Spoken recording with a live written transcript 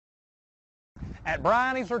At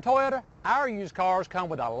Bryan Easler Toyota, our used cars come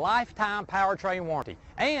with a lifetime powertrain warranty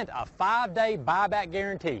and a 5-day buyback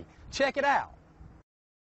guarantee. Check it out.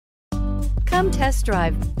 Come test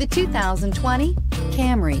drive the 2020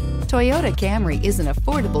 Camry. Toyota Camry is an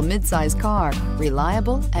affordable midsize car,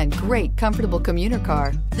 reliable and great comfortable commuter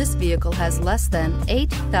car. This vehicle has less than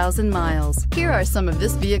 8,000 miles. Here are some of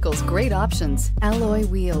this vehicle's great options: alloy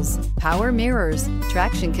wheels, power mirrors,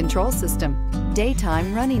 traction control system,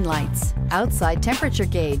 daytime running lights, outside temperature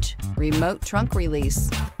gauge, remote trunk release,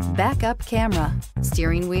 backup camera,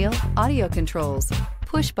 steering wheel audio controls,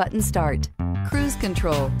 push button start, cruise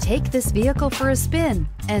control. Take this vehicle for a spin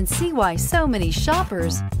and see why so many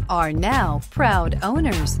shoppers are now proud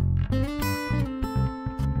owners.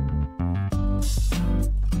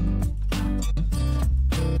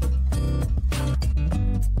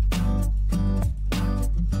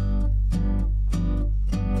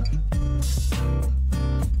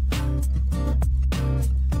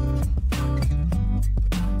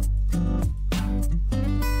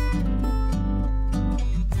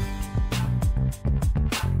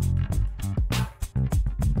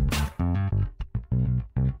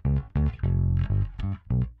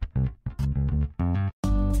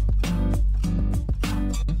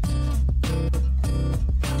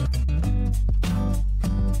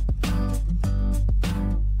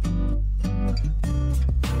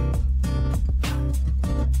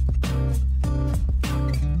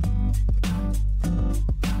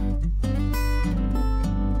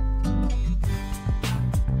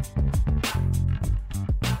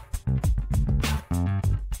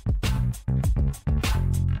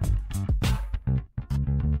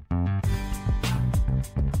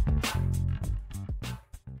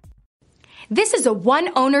 This is a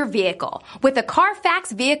one-owner vehicle with a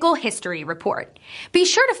Carfax Vehicle History Report. Be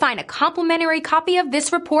sure to find a complimentary copy of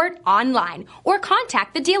this report online or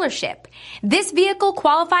contact the dealership. This vehicle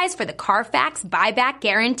qualifies for the Carfax Buyback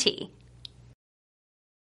Guarantee.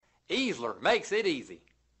 Easler makes it easy.